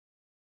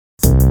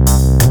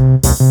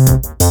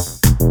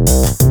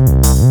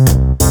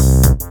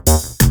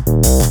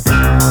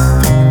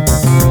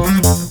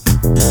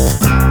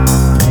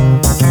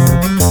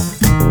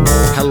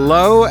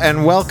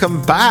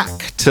welcome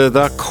back to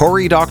the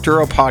Cory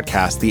Doctorow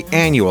podcast, the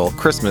annual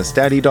Christmas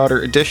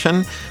Daddy-Daughter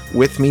edition.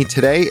 With me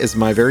today is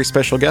my very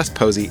special guest,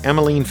 Posey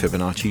Emmeline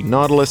Fibonacci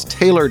Nautilus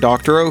Taylor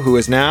Doctorow, who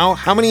is now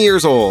how many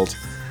years old?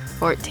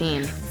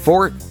 14.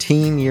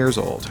 14 years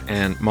old.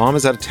 And Mom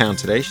is out of town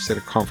today. She's at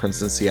a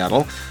conference in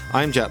Seattle.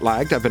 I'm jet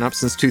lagged. I've been up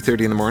since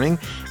 2:30 in the morning.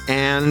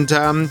 And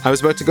I was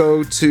about to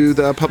go to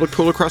the public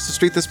pool across the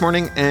street this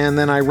morning. And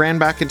then I ran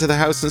back into the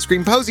house and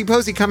screamed, Posey,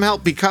 Posey, come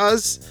help,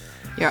 because...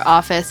 Your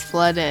office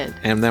flooded.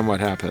 And then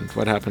what happened?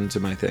 What happened to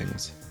my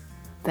things?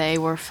 They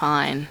were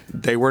fine.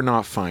 They were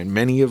not fine.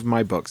 Many of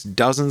my books,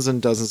 dozens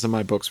and dozens of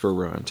my books were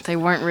ruined. They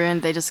weren't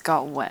ruined. They just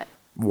got wet.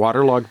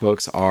 Waterlogged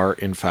books are,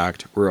 in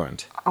fact,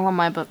 ruined. All of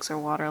my books are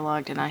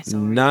waterlogged, and I still...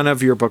 None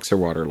of your books are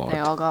waterlogged. They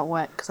all got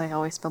wet because I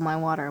always spill my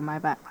water in my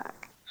backpack.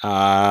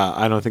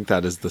 I don't think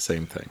that is the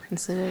same thing.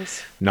 Yes, it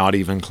is. Not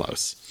even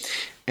close.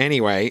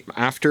 Anyway,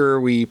 after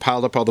we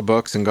piled up all the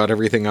books and got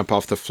everything up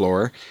off the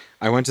floor,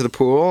 I went to the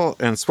pool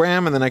and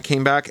swam, and then I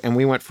came back and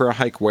we went for a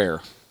hike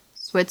where?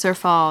 Switzer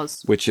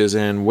Falls. Which is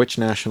in which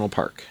national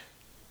park?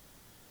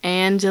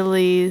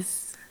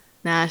 Angeles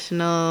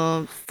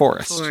National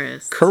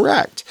Forest.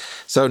 Correct.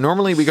 So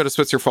normally we go to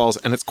Switzer Falls,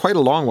 and it's quite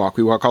a long walk.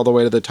 We walk all the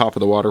way to the top of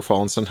the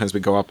waterfall, and sometimes we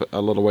go up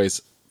a little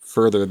ways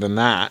further than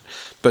that.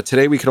 But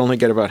today we could only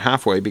get about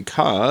halfway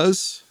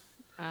because...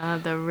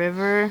 the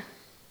river,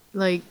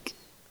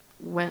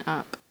 went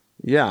up.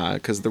 Yeah,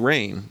 because the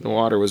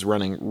water was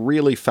running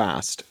really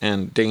fast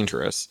and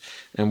dangerous,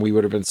 and we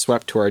would have been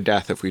swept to our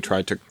death if we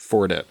tried to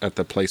ford it at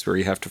the place where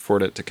you have to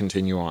ford it to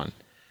continue on.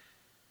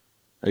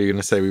 Are you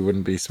going to say we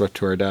wouldn't be swept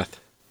to our death?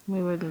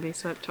 We wouldn't be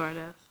swept to our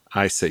death.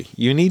 I see.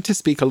 You need to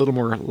speak a little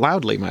more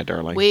loudly, my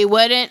darling. We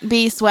wouldn't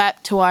be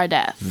swept to our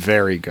death.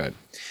 Very good.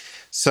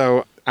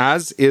 So,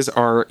 as is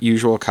our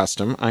usual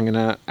custom, I'm going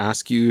to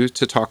ask you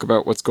to talk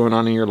about what's going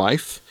on in your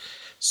life.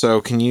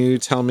 So, can you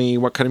tell me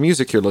what kind of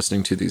music you're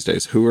listening to these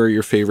days? Who are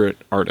your favorite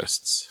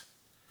artists?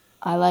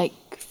 I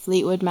like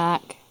Fleetwood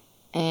Mac,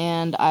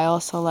 and I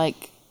also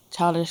like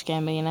Childish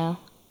Gambino.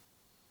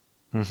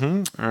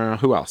 Mm-hmm.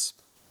 Who else?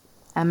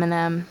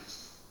 Eminem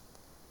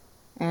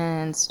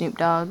and Snoop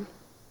Dogg.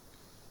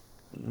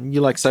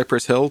 You like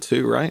Cypress Hill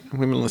too, right?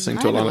 We've been listening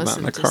to a lot of that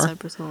in the car.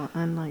 Cypress Hill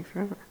and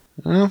forever.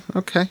 Oh,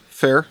 okay,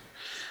 fair.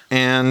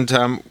 And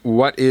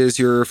what is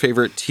your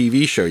favorite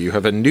TV show? You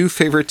have a new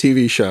favorite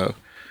TV show.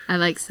 I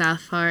like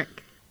South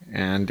Park.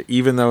 And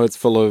even though it's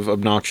full of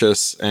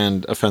obnoxious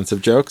and offensive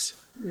jokes?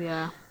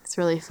 Yeah, it's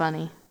really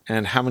funny.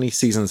 And how many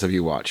seasons have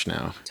you watched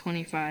now?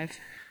 25.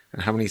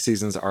 And how many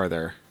seasons are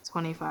there?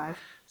 25.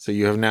 So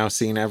you have now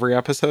seen every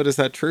episode, is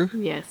that true?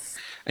 Yes.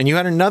 And you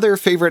had another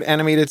favorite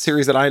animated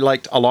series that I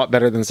liked a lot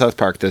better than South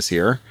Park this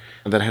year,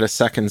 that had a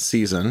second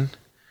season.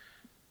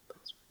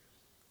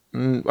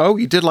 Oh,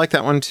 you did like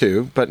that one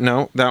too, but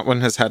no, that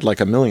one has had like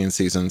 1 million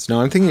seasons.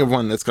 No, I'm thinking of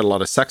one that's got a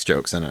lot of sex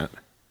jokes in it.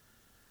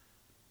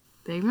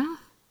 Big Mouth?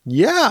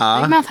 Yeah.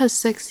 Big Mouth has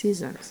 6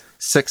 seasons.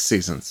 6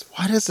 seasons.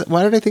 Why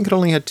did I think it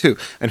only had 2?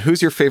 And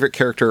who's your favorite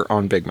character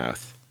on Big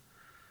Mouth?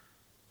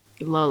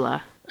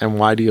 Lola. And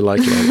why do you like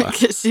Lola?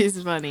 Because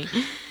she's funny.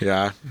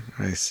 Yeah,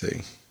 I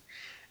see.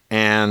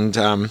 And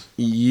what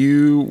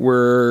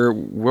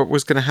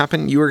was going to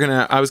happen?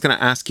 I was going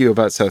to ask you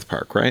about South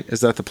Park, right? Is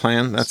that the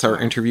plan? That's sure.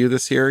 Our interview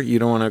this year? You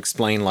don't want to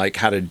explain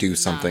how to do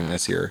something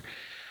this year.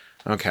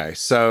 Okay.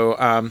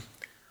 So,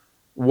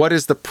 what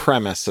is the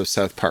premise of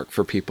South Park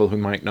for people who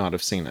might not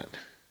have seen it?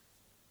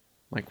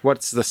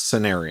 What's the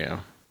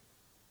scenario?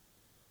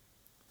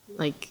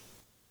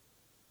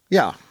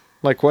 Yeah.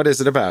 What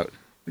is it about?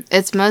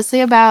 It's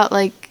mostly about,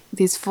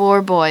 these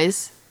 4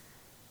 boys.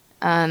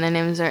 Their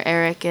names are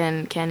Eric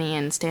and Kenny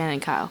and Stan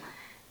and Kyle.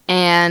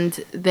 And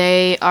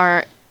they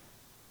are,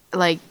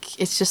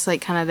 it's just,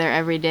 kind of their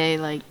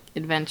everyday,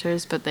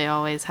 adventures, but they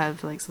always have,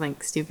 something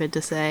stupid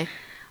to say.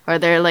 Or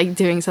they're,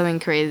 doing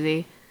something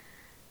crazy.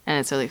 And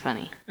it's really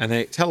funny. And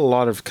they tell a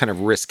lot of kind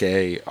of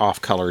risque,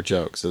 off-color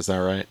jokes. Is that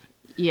right?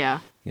 Yeah.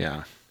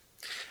 Yeah.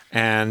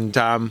 And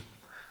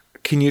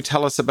can you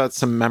tell us about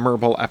some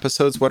memorable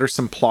episodes? What are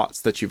some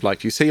plots that you've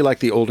liked? You say you like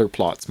the older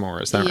plots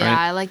more. Is that right? Yeah,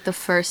 I like the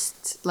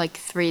first,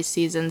 3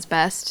 seasons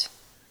best.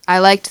 I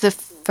liked the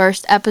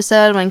first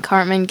episode when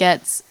Cartman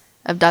gets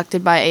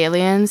abducted by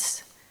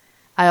aliens.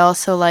 I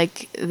also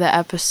like the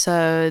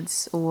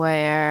episodes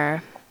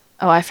where...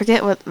 Oh, I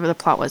forget what the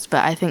plot was,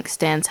 but I think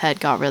Stan's head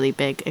got really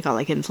big. It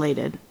got,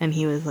 inflated, and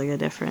he was, a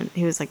different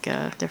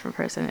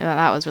person.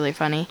 That was really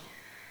funny.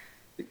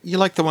 You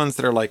like the ones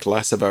that are,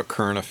 less about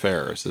current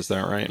affairs, is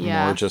that right?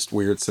 Yeah. More just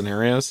weird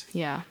scenarios?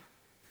 Yeah.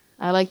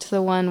 I liked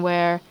the one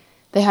where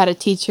they had a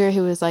teacher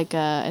who was, I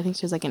think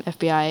she was, an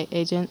FBI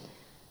agent,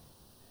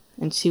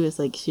 and she was,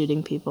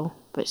 shooting people,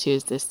 but she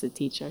was just the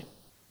teacher.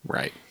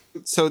 Right.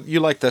 So you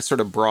like the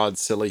sort of broad,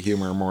 silly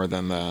humor more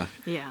than the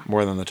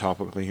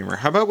topical humor.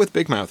 How about with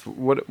Big Mouth?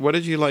 What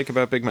did you like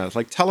about Big Mouth?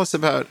 Tell us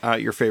about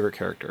your favorite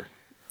character.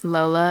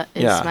 Lola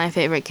is my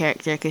favorite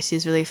character because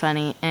she's really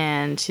funny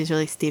and she's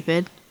really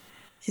stupid.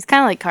 She's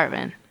kind of like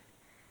Cartman.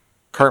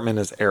 Cartman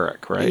is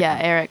Eric, right? Yeah,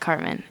 Eric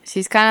Cartman.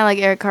 She's kind of like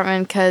Eric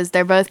Cartman because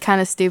they're both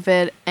kind of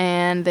stupid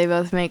and and they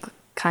both make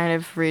kind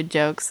of rude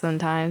jokes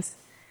sometimes,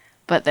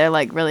 but they're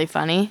like really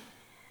funny.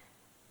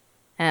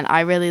 And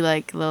I really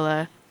like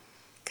Lila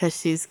because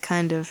she's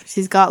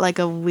got like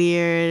a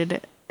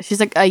weird,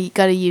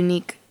 got a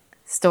unique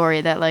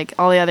story that like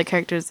all the other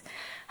characters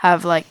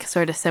have like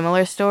sort of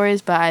similar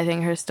stories, but I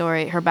think her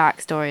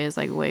backstory is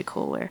like way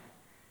cooler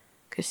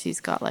because she's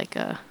got like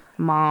a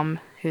mom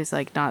who's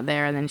like not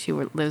there, and then she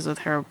lives with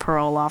her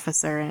parole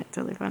officer, and it's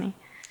really funny.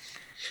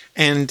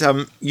 And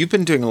you've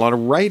been doing a lot of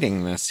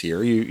writing this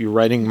year. You're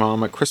writing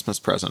Mom a Christmas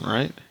present,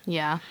 right?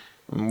 Yeah.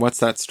 What's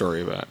that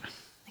story about?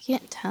 I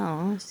can't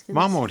tell.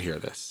 Mom won't hear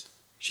this.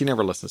 She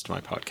never listens to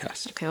my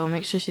podcast. Okay, well,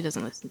 make sure she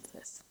doesn't listen to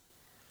this.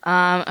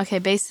 Okay,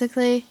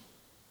 basically,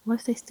 what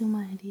if they steal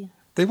my idea?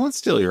 They won't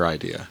steal your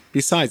idea.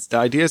 Besides, the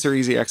ideas are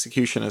easy,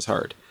 execution is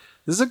hard.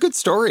 This is a good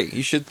story.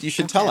 You should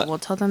tell it. Well,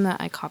 tell them that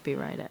I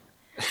copyright it.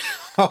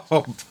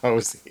 Oh,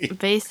 Posey.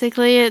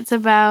 Basically, it's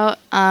about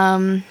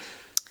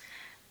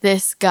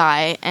this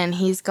guy, and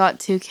he's got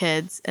 2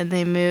 kids, and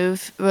they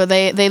move. Well,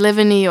 they live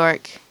in New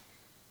York.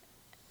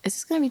 Is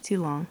this gonna be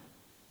too long?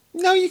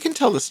 No, you can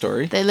tell the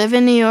story. They live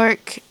in New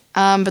York,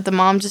 but the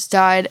mom just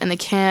died, and they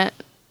can't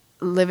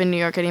live in New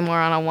York anymore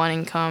on a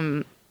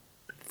one-income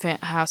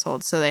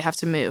household, so they have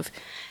to move.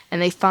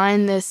 And they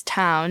find this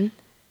town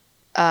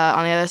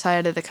on the other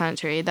side of the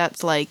country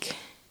that's like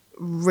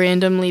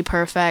randomly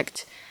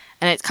perfect,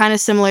 and it's kind of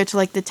similar to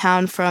like the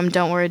town from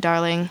Don't Worry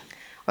Darling,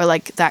 or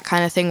like that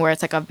kind of thing where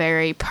it's like a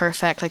very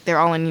perfect, like they're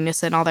all in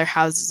unison, all their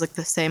houses look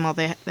the same,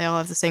 they all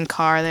have the same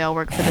car, they all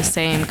work for the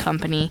same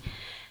company.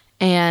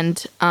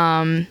 And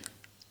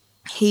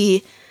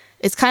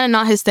it's kind of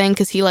not his thing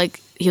because he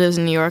lives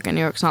in New York, and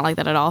New York's not like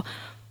that at all,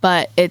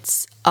 but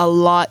it's a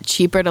lot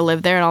cheaper to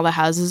live there, and all the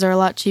houses are a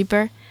lot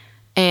cheaper,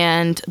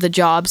 and the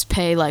jobs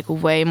pay like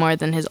way more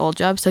than his old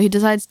job, so he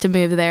decides to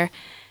move there.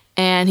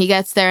 And he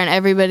gets there, and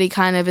everybody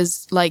kind of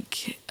is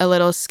like a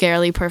little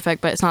scarily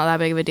perfect, but it's not that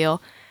big of a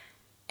deal.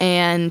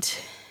 And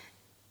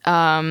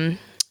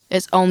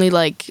it's only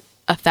like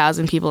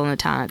 1,000 people in the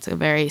town. It's a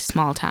very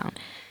small town.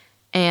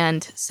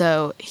 And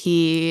so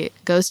he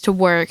goes to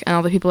work, and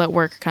all the people at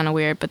work are kind of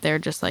weird, but they're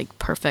just like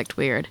perfect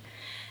weird.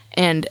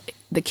 And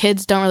the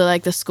kids don't really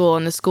like the school,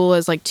 and the school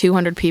is like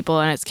 200 people,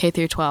 and it's K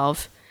through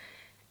 12.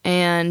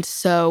 And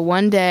so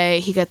one day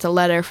he gets a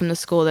letter from the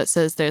school that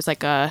says there's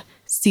like a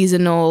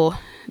seasonal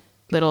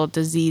little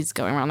disease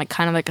going around, like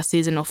kind of like a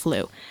seasonal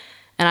flu.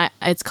 And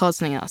it's called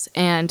something else.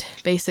 And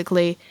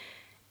basically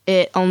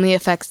it only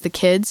affects the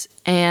kids,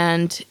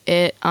 and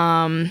it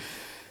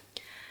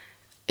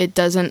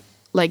doesn't,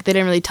 like, they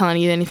didn't really tell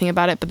anything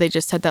about it, but they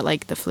just said that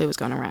like the flu was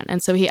going around.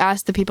 And so he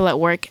asked the people at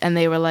work, and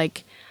they were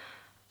like,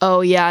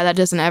 oh yeah, that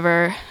doesn't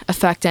ever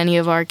affect any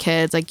of our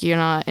kids. Like, you're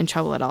not in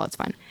trouble at all. It's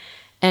fine.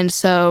 And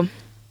so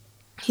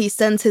he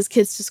sends his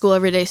kids to school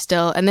every day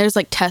still, and there's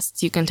like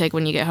tests you can take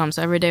when you get home.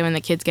 So every day when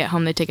the kids get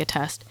home, they take a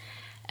test.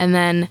 And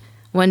then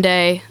one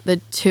day the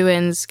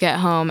twins get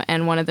home,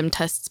 and one of them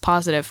tests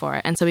positive for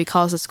it. And so he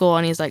calls the school,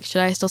 and he's like,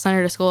 should I still send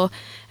her to school?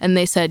 And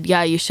they said,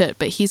 yeah, you should.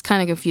 But he's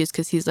kind of confused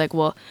because he's like,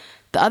 well,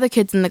 the other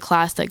kids in the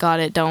class that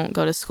got it don't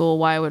go to school.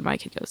 Why would my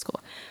kid go to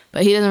school?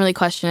 But he doesn't really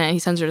question it. He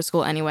sends her to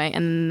school anyway.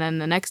 And then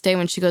the next day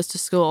when she goes to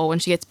school, when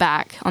she gets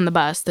back on the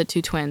bus, the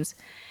 2 twins,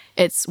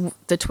 it's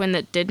the twin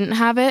that didn't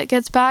have it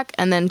gets back,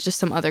 and then just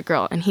some other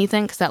girl. And he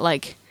thinks that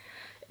like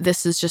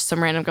this is just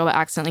some random girl that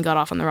accidentally got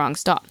off on the wrong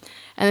stop.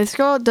 And this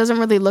girl doesn't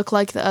really look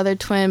like the other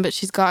twin, but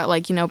she's got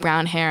like, you know,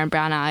 brown hair and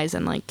brown eyes,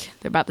 and like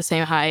they're about the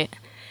same height.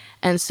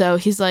 And so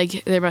he's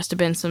like, there must have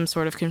been some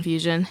sort of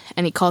confusion.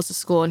 And he calls the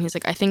school, and he's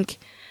like, I think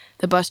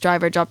the bus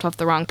driver dropped off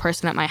the wrong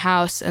person at my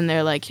house. And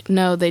they're like,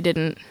 no, they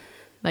didn't.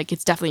 Like,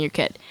 it's definitely your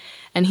kid.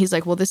 And he's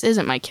like, well, this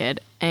isn't my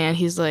kid. And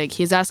he's like,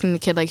 he's asking the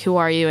kid, like, who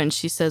are you? And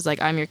she says,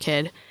 like, I'm your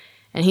kid.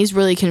 And he's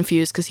really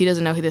confused because he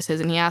doesn't know who this is.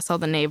 And he asks all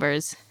the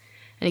neighbors,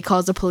 and he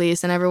calls the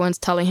police, and everyone's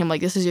telling him, like,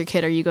 this is your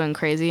kid. Are you going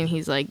crazy? And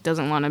he's like,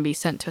 doesn't want to be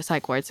sent to a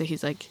psych ward. So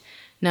he's like,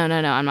 no,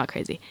 I'm not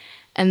crazy.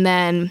 And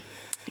then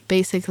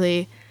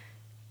basically,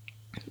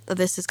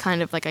 this is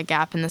kind of like a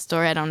gap in the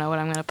story. I don't know what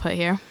I'm going to put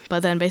here.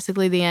 But then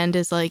basically the end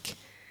is like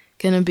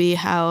going to be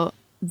how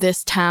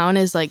this town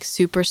is like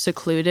super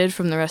secluded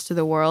from the rest of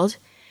the world.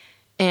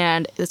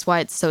 And that's why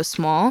it's so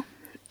small.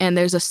 And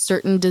there's a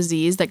certain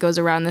disease that goes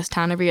around this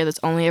town every year that's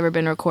only ever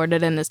been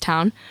recorded in this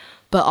town.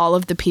 But all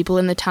of the people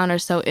in the town are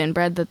so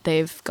inbred that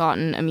they've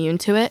gotten immune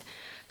to it.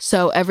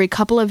 So every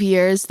couple of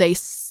years, they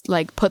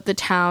like put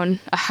a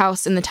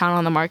house in the town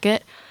on the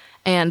market,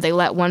 and they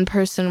let one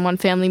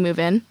family move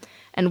in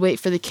and wait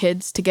for the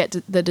kids to get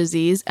the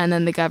disease. And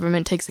then the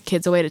government takes the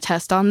kids away to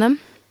test on them.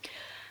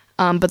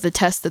 But the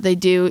test that they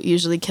do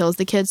usually kills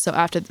the kids. So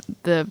after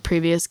the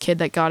previous kid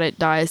that got it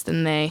dies,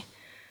 then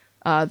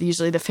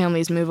usually the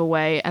families move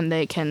away, and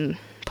they can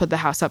put the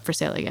house up for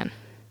sale again.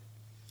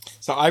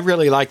 So I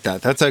really like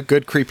that. That's a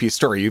good creepy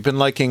story. You've been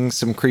liking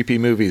some creepy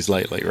movies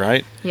lately,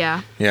 right?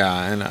 Yeah.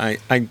 Yeah,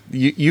 and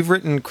you've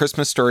written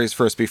Christmas stories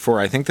for us before.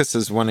 I think this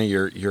is one of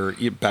your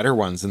better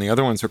ones, and the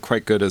other ones are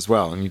quite good as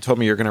well. And you told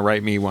me you're going to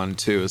write me one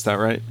too. Is that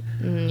right?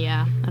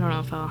 Yeah. I don't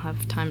know if I'll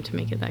have time to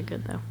make it that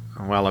good though.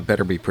 Well, it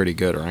better be pretty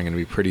good or I'm going to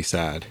be pretty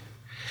sad.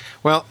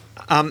 Well,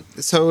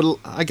 so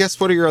I guess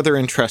what are your other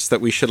interests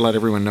that we should let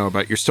everyone know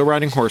about? You're still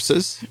riding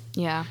horses.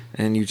 Yeah.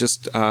 And you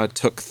just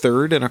took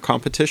third in a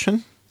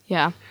competition.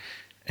 Yeah.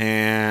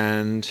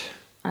 And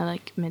I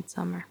like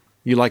Midsummer.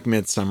 You like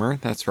Midsummer,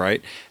 that's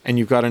right. And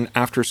you've got an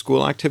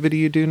after-school activity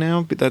you do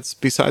now that's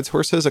besides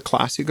horses, a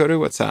class you go to?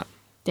 What's that?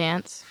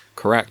 Dance.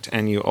 Correct.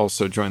 And you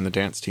also join the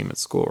dance team at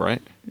school,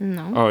 right?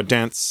 No. Oh, a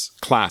dance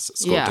class at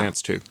school, Yeah.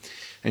 dance too.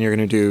 And you're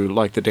going to do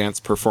like the dance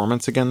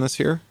performance again this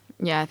year?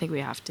 Yeah, I think we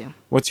have to.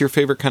 What's your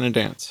favorite kind of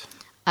dance?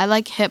 I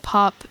like hip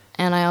hop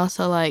and I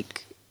also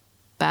like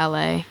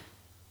ballet.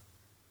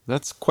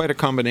 That's quite a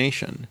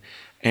combination.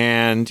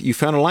 And you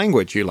found a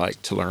language you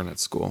like to learn at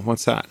school.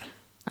 What's that?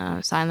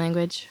 Sign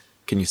language.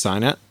 Can you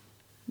sign it?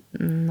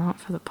 Not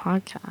for the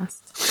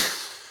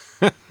podcast.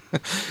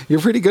 You're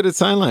pretty good at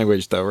sign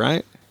language though,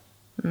 right?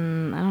 I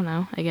don't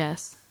know, I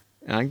guess.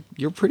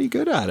 You're pretty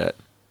good at it.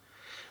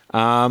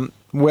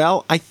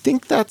 Well, I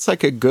think that's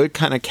like a good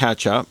kind of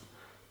catch up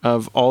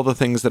of all the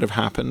things that have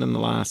happened in the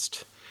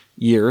last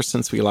year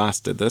since we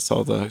last did this,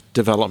 all the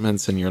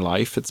developments in your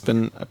life. It's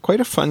been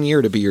quite a fun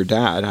year to be your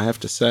dad, I have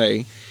to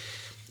say.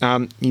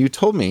 You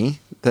told me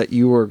that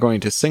you were going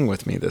to sing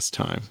with me this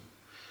time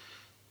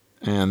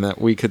and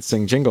that we could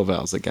sing Jingle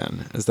Bells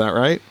again. Is that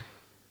right?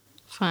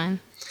 Fine.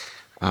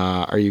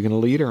 Are you going to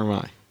lead or am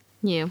I?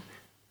 You.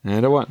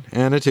 And a 1,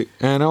 and a 2,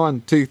 and a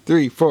 1, 2,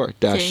 3, 4.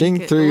 Dashing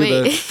through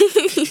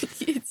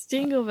It's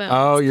Jingle Bells.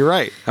 Oh, you're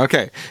right.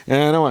 Okay.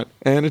 And a 1,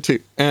 and a 2,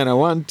 and a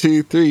 1,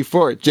 2, 3,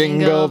 4.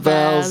 Jingle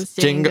bells,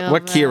 jingle.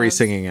 What key are we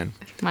singing in?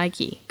 My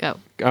key. Go.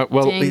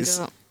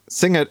 Please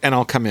sing it and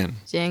I'll come in.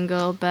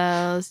 Jingle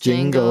bells,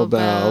 Jingle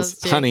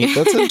bells. Honey,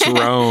 that's a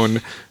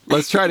drone.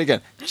 Let's try it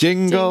again.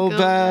 Jingle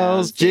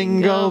bells,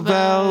 jingle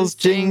bells,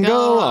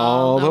 jingle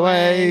all the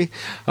way.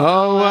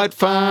 Oh, what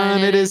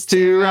fun it is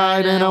to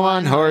ride in a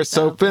one-horse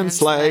open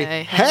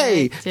sleigh.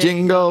 Hey,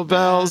 jingle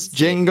bells,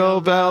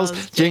 jingle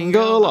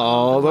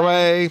all the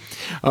way.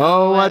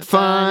 Oh, what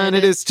fun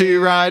it is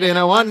to ride in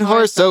a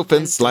one-horse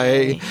open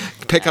sleigh.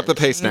 Pick up the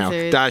pace now.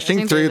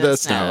 Dashing through the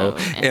snow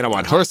in a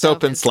one-horse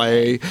open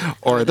sleigh.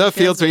 O'er the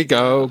fields we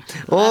go,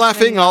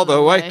 laughing all the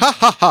way. Ha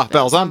ha ha,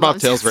 bells on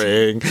bobtails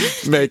ring,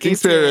 making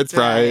spirits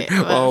bright.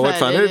 Oh, what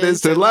fun it is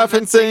to laugh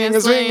and sing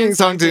a swinging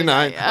song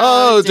tonight.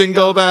 Oh,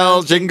 jingle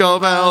bells, jingle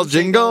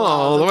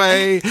all the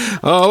way.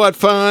 Oh, what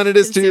fun it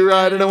is to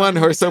ride in a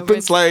one-horse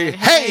open sleigh.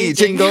 Hey,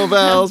 jingle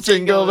bells,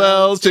 jingle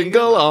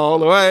all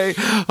the way.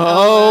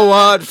 Oh,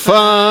 what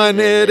fun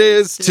it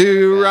is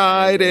to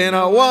ride in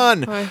a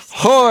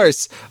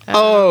one-horse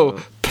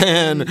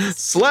open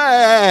sleigh.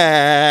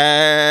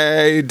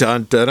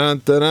 Dun dun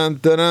dun dun dun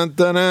dun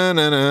dun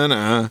dun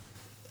dun.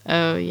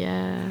 Oh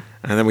yeah.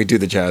 And then we do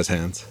the jazz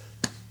hands.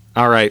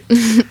 All right.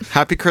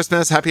 Happy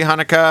Christmas, happy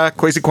Hanukkah,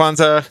 Kwezi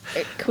Kwanzaa.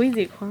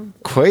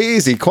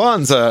 Kwezi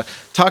Kwanzaa.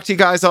 Talk to you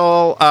guys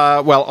all.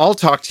 I'll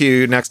talk to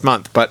you next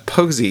month, but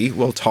Posey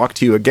will talk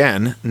to you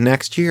again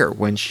next year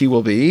when she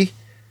will be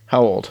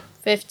how old?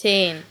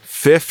 15.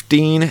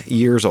 15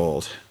 years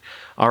old.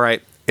 All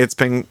right. It's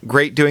been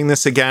great doing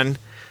this again.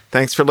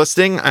 Thanks for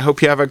listening. I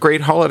hope you have a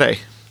great holiday.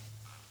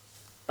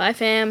 Bye,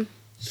 fam.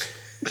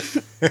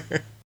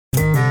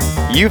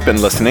 You've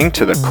been listening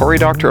to the Cory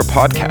Doctorow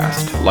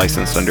podcast,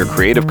 licensed under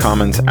Creative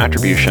Commons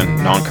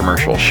Attribution,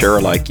 Non-Commercial,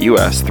 Share-alike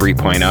US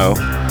 3.0.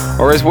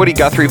 Or as Woody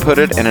Guthrie put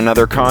it in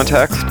another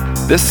context,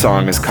 this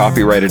song is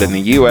copyrighted in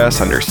the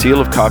US under seal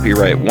of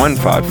copyright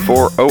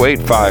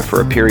 154085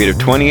 for a period of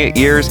 28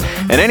 years,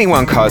 and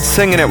anyone caught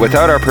singing it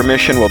without our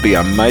permission will be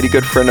a mighty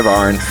good friend of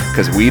ourn,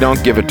 because we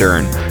don't give a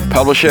darn.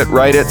 Publish it,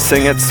 write it,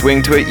 sing it,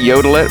 swing to it,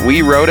 yodel it,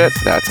 we wrote it,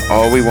 that's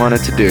all we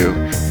wanted to do.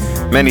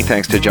 Many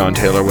thanks to John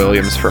Taylor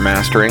Williams for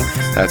mastering.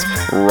 That's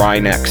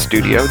Ryneck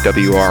Studio,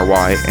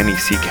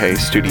 WRYNECK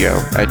Studio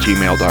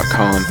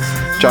 @gmail.com.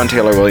 John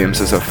Taylor Williams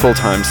is a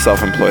full-time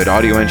self-employed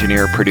audio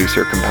engineer,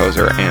 producer,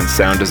 composer, and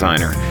sound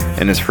designer.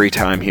 In his free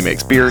time, he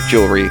makes beer,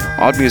 jewelry,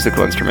 odd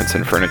musical instruments,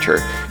 and furniture.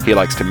 He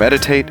likes to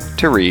meditate,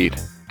 to read,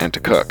 and to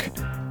cook.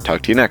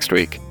 Talk to you next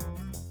week.